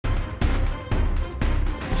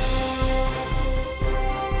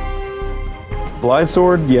Blind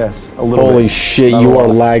sword, yes, a little Holy bit. shit, Not you a are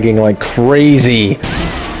lot. lagging like crazy.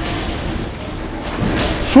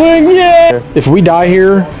 Swing, yeah! If we die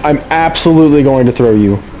here, I'm absolutely going to throw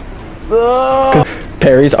you.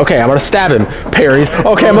 Parries. Okay, I'm gonna stab him. Parries.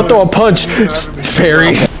 Okay, I'm gonna throw a punch.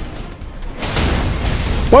 Parries.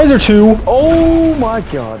 Why is there two? Oh my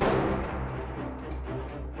god.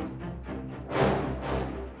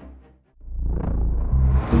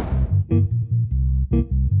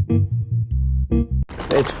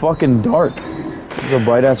 It's fucking dark. There's a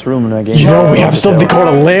bright ass room in that game. You know, we have something called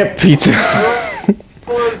a lamp pizza.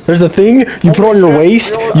 There's a thing you put on your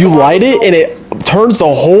waist, you light it, and it turns the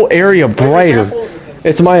whole area brighter.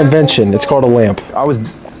 It's my invention. It's called a lamp. I was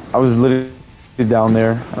literally down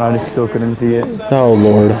there, and I still couldn't see it. Oh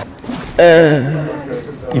lord.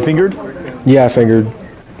 You fingered? Yeah, I figured.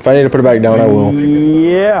 If I need to put it back down, I will.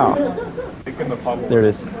 Yeah. There it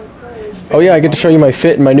is. Oh yeah, I get to show you my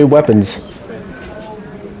fit and my new weapons.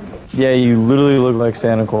 Yeah, you literally look like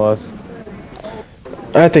Santa Claus.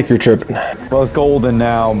 I think you're tripping. Well, it's golden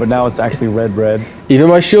now, but now it's actually red. Even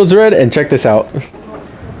my shield's red, and check this out.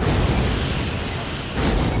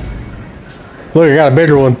 Look, I got a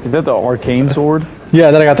bigger one. Is that the arcane sword? Yeah,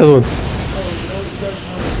 then I got this one.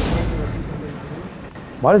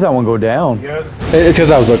 Why does that one go down? It's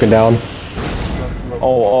because I was looking down.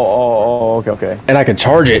 Oh, okay. And I can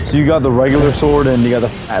charge it. So you got the regular sword and you got the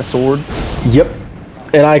fat sword? Yep.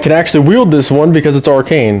 And I can actually wield this one because it's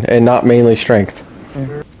arcane and not mainly strength.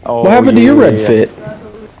 Oh, What happened to your red fit?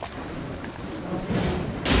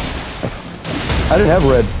 I didn't have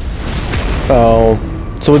red. Oh.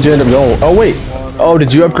 So what'd you end up going? Oh, wait. Oh,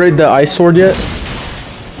 did you upgrade the ice sword yet?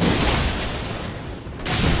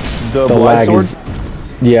 The The blind lag sword? is...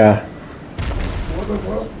 Yeah.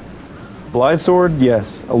 Blind sword?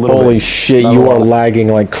 Yes, a little Holy bit. shit, Not you a are lot. lagging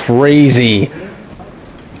like crazy.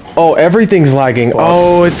 Oh, everything's lagging.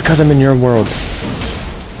 Oh, it's because I'm in your world.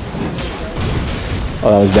 Oh,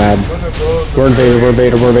 that was bad. We're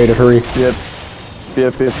invaded, hurry. Yep.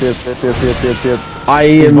 I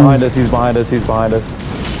He's am... behind us.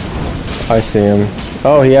 I see him.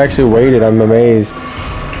 Oh, he actually waited. I'm amazed.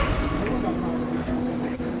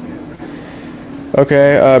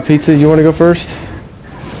 Okay, Pizza, you want to go first?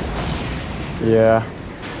 Yeah.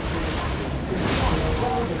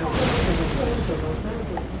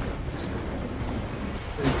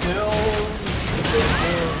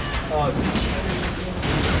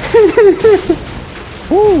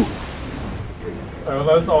 Woo!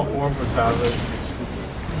 That's all form for savage.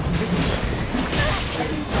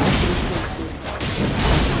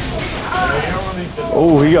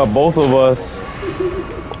 Oh, he got both of us.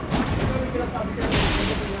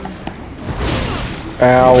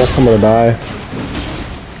 Ow, I'm gonna die.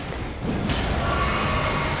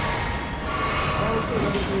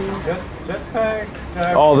 Jetpack.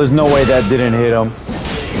 Oh, there's no way that didn't hit him.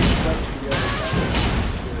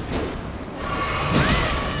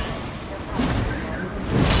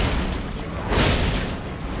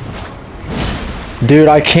 Dude,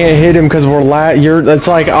 I can't hit him because we're it's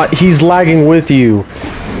like, he's lagging with you.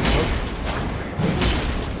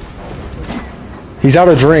 He's out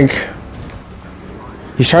of drink.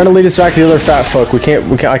 He's trying to lead us back to the other fat fuck.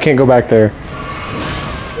 I can't go back there.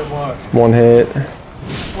 One hit.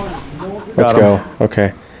 Let's go.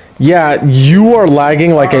 Okay. Yeah, you are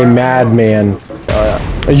lagging like a madman.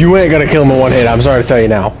 You ain't gonna kill him in one hit, I'm sorry to tell you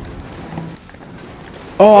now.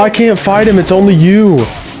 Oh, I can't fight him, it's only you.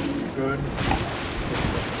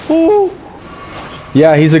 Ooh.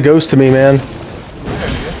 Yeah, he's a ghost to me, man.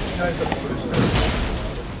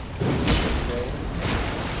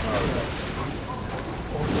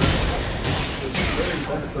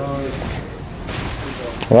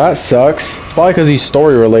 Well, that sucks. It's probably because he's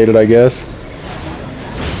story related, I guess.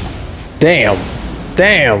 Damn.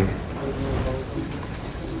 Damn.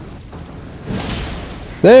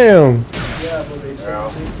 Damn.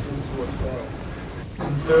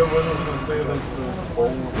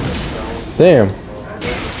 Damn.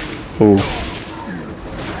 Ooh.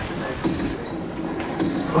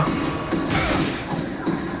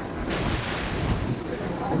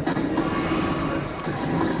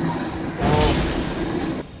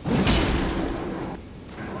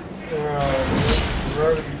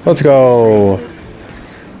 Let's go.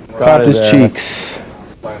 Clap his cheeks.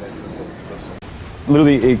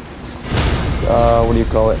 Literally, what do you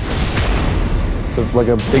call it? So like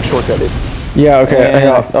a big shortcut. Yeah, okay, hang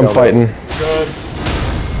on, I'm fighting.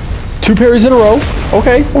 Two parries in a row.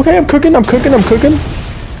 Okay, I'm cooking.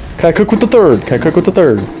 Can I cook with the third?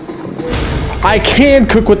 I can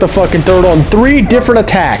cook with the fucking third on 3 different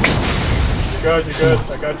attacks. You're good.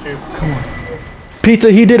 I got you. Come on.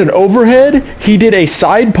 Pizza, he did an overhead, he did a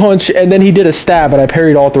side punch, and then he did a stab, and I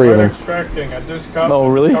parried all three of them. Extracting. I just got Oh,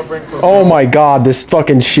 really? Oh my god, this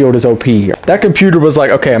fucking shield is OP. That computer was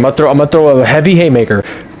like, okay, I'm gonna throw a heavy haymaker.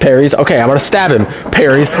 Parries. Okay, I'm gonna stab him.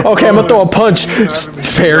 Parries. Okay, I'm gonna throw a punch.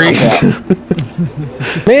 Parries.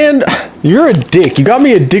 Man, you're a dick. You got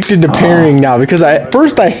me addicted to parrying now because at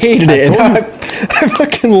first I hated it and now I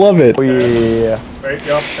fucking love it. Oh yeah. Right,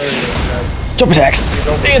 yup, there you go. Jump attacks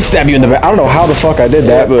and stab you in the back. I don't know how the fuck I did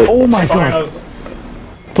that, but Oh my god.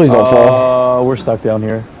 please don't fall. We're stuck down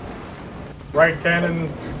here. Right cannon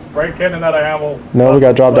out of ammo. No, we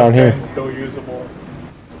gotta drop down here. Still usable.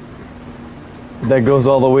 That goes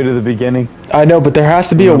all the way to the beginning. I know, but there has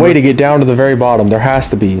to be a way to get down to the very bottom. There has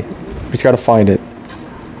to be. We just gotta find it.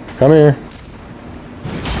 Come here.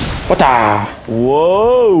 What the?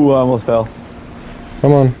 Whoa! I almost fell.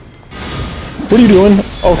 Come on. What are you doing?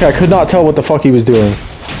 Okay, I could not tell what the fuck he was doing.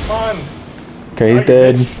 Come on. Okay, he's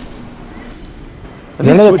dead. Let's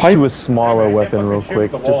there another switch pipe? to a smaller weapon real shoot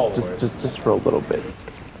quick, the wall just for a little bit.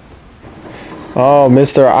 Oh,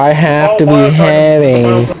 mister, I have to be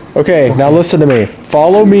heavy. Okay, now listen to me.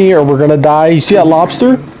 Follow me or we're gonna die. You see that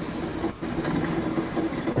lobster?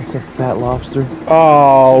 That's a fat lobster.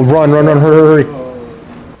 Oh, run, hurry.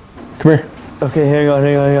 Come here. Okay, hang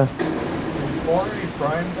on.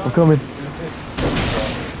 I'm coming.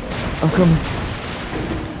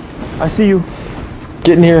 I see you.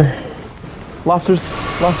 Get in here. Lobster's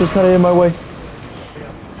kind of in my way.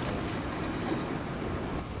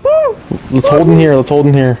 Let's hold in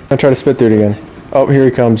here. I'll try to spit through it again. Oh, here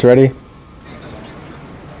he comes. Ready?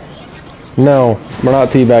 No, we're not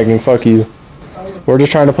teabagging. Fuck you. We're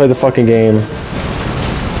just trying to play the fucking game.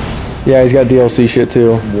 Yeah, he's got DLC shit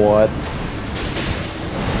too. What?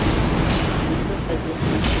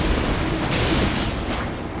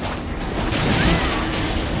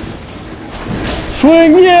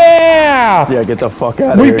 Swing, yeah! Yeah, get the fuck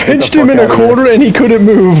out of here. We pinched him in a corner and he couldn't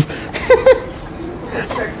move.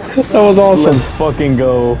 That was awesome. Let's fucking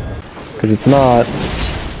go. Cause it's not.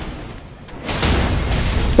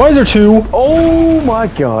 Why is there two? Oh my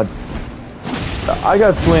god. I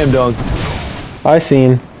got slam dunked. I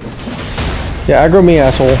seen. Yeah, aggro me,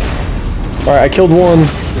 asshole. Alright, I killed one.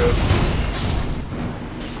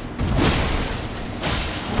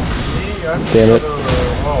 Damn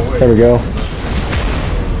it. There we go.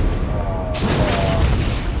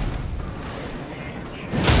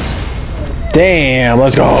 Damn,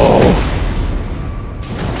 let's go.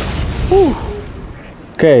 Whew.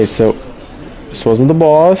 Okay, so this wasn't the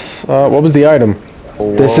boss. What was the item?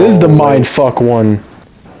 Whoa. This is the mindfuck one.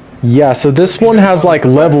 Yeah, so this one has like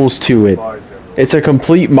levels to it. It's a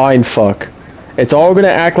complete mindfuck. It's all gonna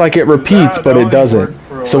act like it repeats, but it doesn't.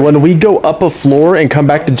 So when we go up a floor and come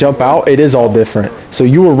back to jump out, it is all different. So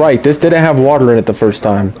you were right, this didn't have water in it the first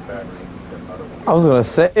time. I was gonna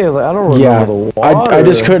say, like, I don't remember the water. I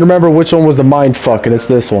just couldn't remember which one was the mindfuck, and it's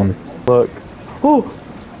this one. Look. Oh!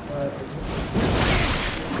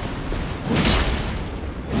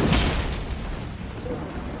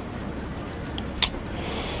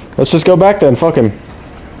 Let's just go back then, fuck him.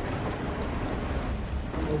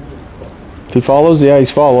 If he follows, yeah,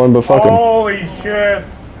 he's following, but fuck him. Holy shit!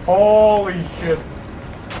 Holy shit!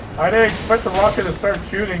 I didn't expect the rocket to start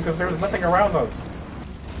shooting because there was nothing around us.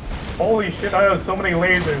 Holy shit, I have so many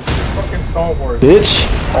lasers. It's fucking Star Wars. Bitch!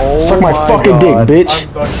 Oh suck my fucking God. dick, bitch!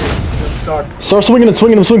 I'm ducking. Just duck. Start swinging him,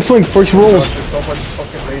 swing, before he rolls. There's so much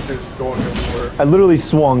fucking lasers going everywhere. I literally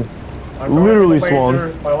swung. I'm going Literally with the swung.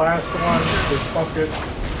 laser. My last one is fucking...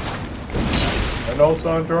 And also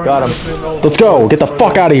I'm throwing... Got him. Let's go, get the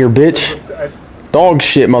fuck out of here, bitch! Dog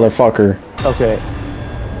shit, motherfucker. Okay.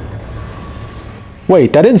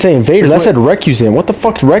 Wait, that didn't say invader, that said recusant. What the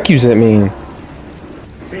fuck's recusant mean?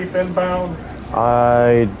 Seep inbound.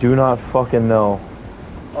 I do not fucking know.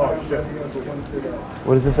 Oh shit.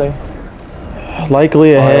 What does it say?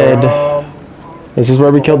 Likely ahead. This is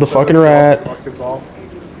where we killed the fucking rat.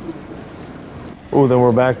 Oh, then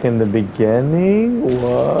we're back in the beginning?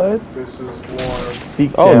 What? This is one.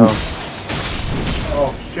 Seek Oh. down.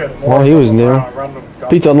 Oh shit. Well, he was new.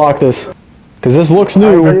 Pizza, unlock this. Cause this looks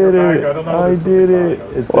new. I did it.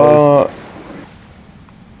 It says,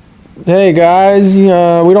 hey guys, we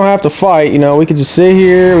don't have to fight, we can just sit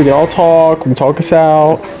here, we can all talk, we can talk us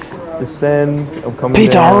out. descend. I'm coming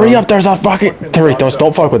Pizza, down. hurry up, there's a fucking... Hurry,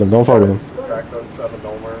 don't fuck with him, don't fuck with him.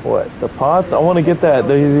 What? The pots? I want to get that.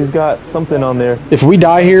 He's got something on there. If we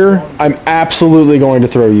die here, I'm absolutely going to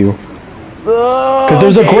throw you. Cause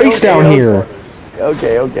there's a grace down here.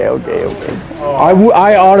 Okay.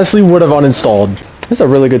 I honestly would have uninstalled. This is a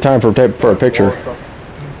really good time for a picture.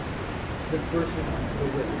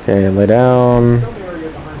 Okay, lay down.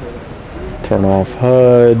 Turn off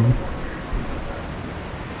HUD.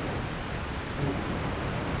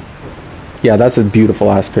 Yeah, that's a beautiful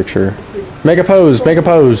ass picture. Make a pose, make a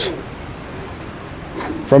pose.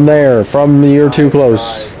 From there, you're too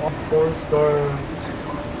close. 4 stars.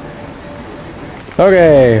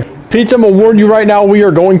 Okay. Pete, I'm gonna warn you right now, we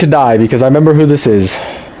are going to die because I remember who this is.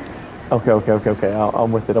 Okay.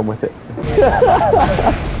 I'm with it.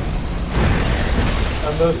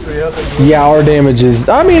 And those 3 others. Yeah, our damage is...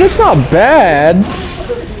 I mean, it's not bad.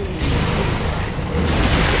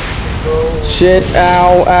 Shit,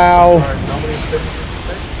 ow, ow. Alright, how many sticks?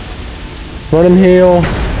 Run and heal.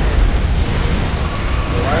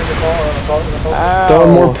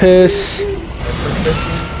 Throwing more piss.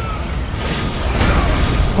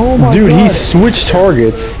 Oh my Dude, God. he switched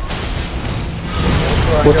targets.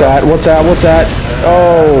 What's that? What's that? What's that?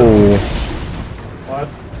 Oh. What?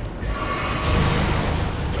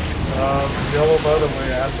 Yellow by the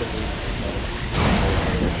way after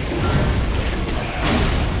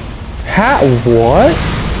What?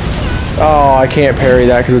 Oh, I can't parry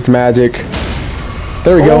that because it's magic.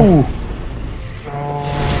 There we go.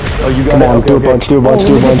 Oh, you got Come it. on, Okay, do a okay. bunch, do a bunch,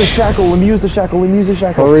 do a Let me bunch. use the shackle. Let me use the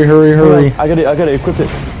shackle. Hurry, hurry, hurry. I gotta equip it.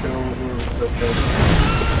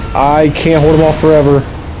 I can't hold him off forever.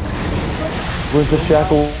 Where's the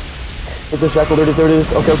shackle? Where's the shackle? There it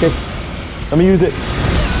is. Okay. Let me use it.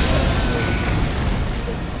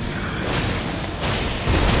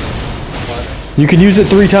 You can use it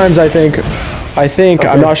 3 times, I think. Okay.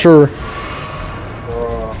 I'm not sure.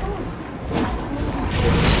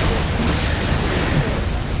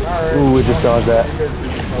 Ooh, it just dodged that.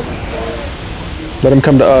 Let him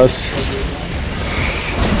come to us.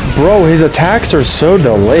 Bro, his attacks are so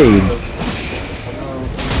delayed.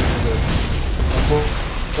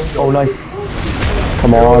 Oh, nice.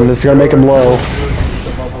 Come on, this is gonna make him low.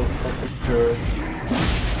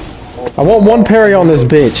 I want 1 parry on this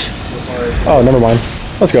bitch. Oh, never mind.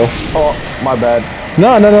 Let's go. Oh, my bad. No,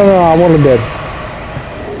 I want him dead.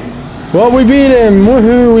 Well, we beat him.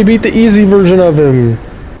 Woohoo, we beat the easy version of him.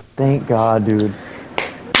 Thank God, dude.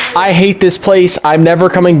 I hate this place. I'm never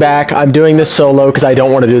coming back. I'm doing this solo because I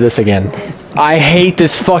don't want to do this again. I hate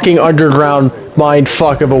this fucking underground mind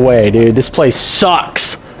fuck of a way, dude. This place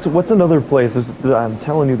sucks. So what's another place? I'm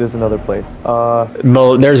telling you, there's another place.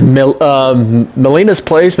 There's Melina's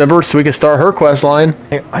place, remember? So we can start her quest line.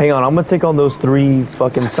 Hang on, I'm gonna take on those 3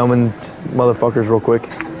 fucking summoned motherfuckers real quick.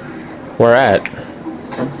 Where at?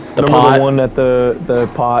 The Remember pot? the one at the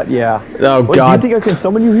pot? Yeah. Oh, Wait, God. do you think I can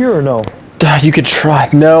summon you here or no? You could try.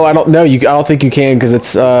 No, I don't know. I don't think you can because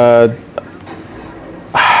it's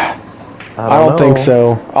I don't think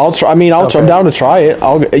so. I'll try. I mean, I'm down to try it.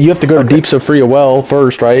 You have to go to Deep Sophia Well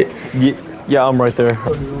first, right? Yeah, I'm right there.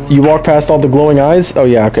 You walk past all the glowing eyes? Oh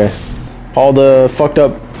yeah, okay. All the fucked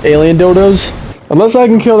up alien dildos? Unless I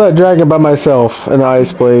can kill that dragon by myself in the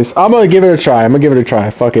ice place. I'm gonna give it a try.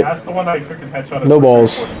 Fuck it. That's the one I freaking headshot. No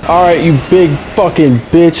balls. Alright, you big fucking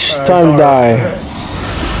bitch. Time to die.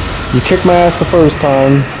 You kicked my ass the first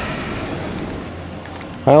time.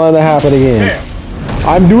 I don't let that happen again. Damn.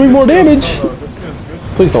 I'm doing more damage.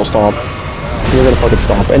 Please don't stomp. You're gonna fucking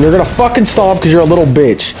stomp. And you're gonna fucking stomp because you're a little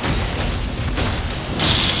bitch.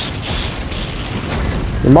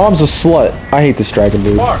 Your mom's a slut. I hate this dragon,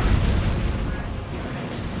 dude. Mark.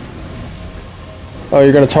 Oh,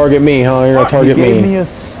 you're gonna target me, huh? You're gonna target You gave me. me a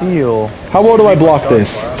seal. How well do I block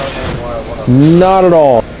this? Not at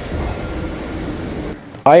all.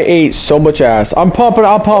 I ate so much ass. I'll pop it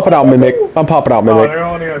out, Mimic. I'm popping out, Oh, Mimic. they're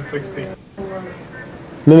only at 16.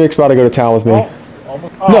 Mimic's about to go to town with me.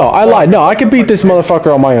 No, I lied. No, I can beat this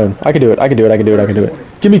motherfucker on my own. I can do it.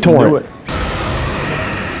 Give me Torrent. Do it.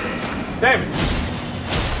 Damn it.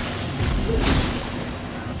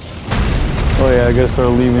 Oh yeah, I gotta start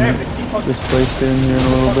leaving Damn it. Keep fucking this place in here in a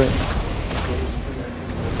little bit.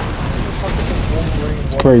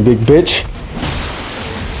 Very big bitch.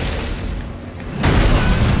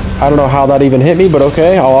 I don't know how that even hit me, but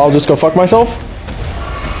okay. I'll just go fuck myself.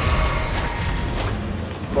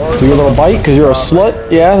 Do your little bite, because you're a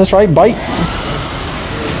slut. Yeah, that's right, bite.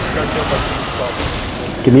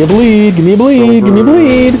 Give me a bleed, give me a bleed, give me a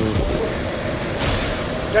bleed.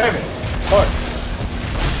 Damn it. Fuck.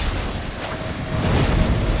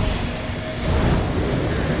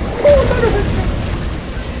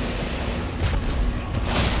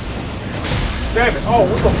 Damn it. Oh,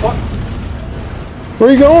 what the fuck?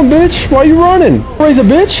 Where you going, bitch? Why you running? Raise a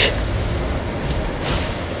bitch.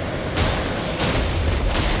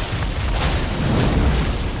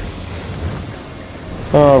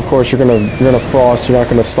 Oh, of course you're gonna frost. You're not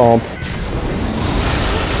gonna stomp.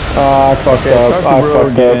 I fucked up. I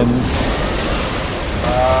fucked up.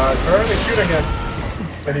 Trying to shoot again.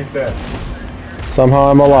 And he's dead.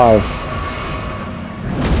 Somehow I'm alive.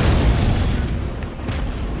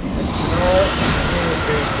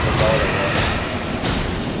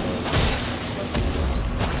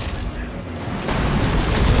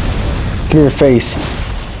 Give me your face.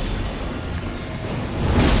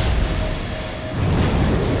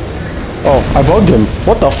 Oh, I bugged him.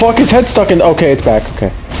 What the fuck? His head stuck in. Okay, it's back.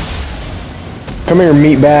 Okay. Come here,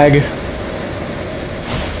 meat bag.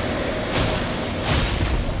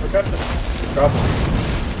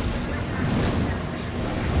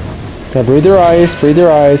 Now breathe your ice,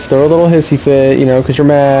 throw a little hissy fit, you know, because you're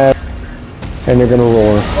mad. And you're gonna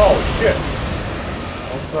roar. Oh, shit.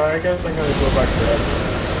 I'm sorry, I guess I'm gonna go back to that.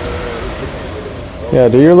 Yeah,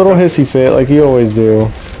 do your little hissy fit like you always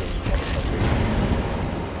do.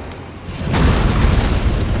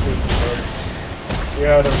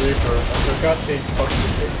 Yeah, the Reaper. I forgot they fucking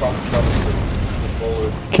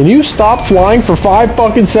forward. Can you stop flying for 5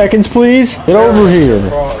 fucking seconds, please? Get over here.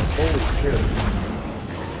 Holy shit.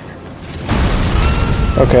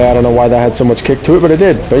 Okay, I don't know why that had so much kick to it, but it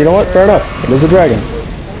did. But you know what? Fair enough. It is a dragon.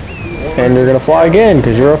 And you're gonna fly again,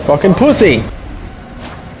 because you're a fucking pussy.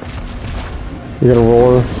 You're gonna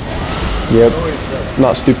roar. Yep.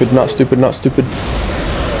 Not stupid, not stupid, not stupid.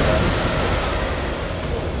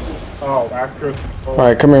 Oh, actress.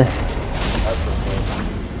 Alright, come here.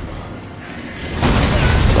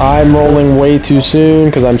 I'm rolling way too soon,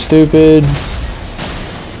 because I'm stupid.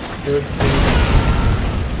 Good thing.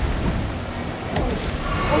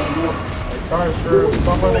 Trying for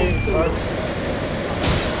somebody.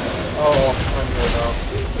 Oh, I'm here now.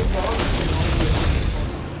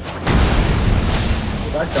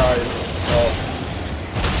 That guy is. Oh.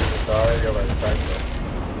 Sorry, I got my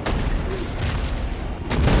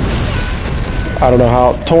I don't know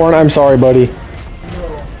how. Torn, I'm sorry, buddy.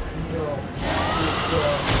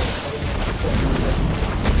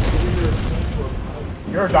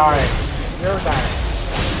 You're dying. You're dying.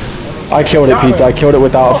 I killed it, Pete. I killed it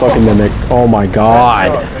without a fucking mimic. Oh my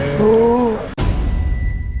god.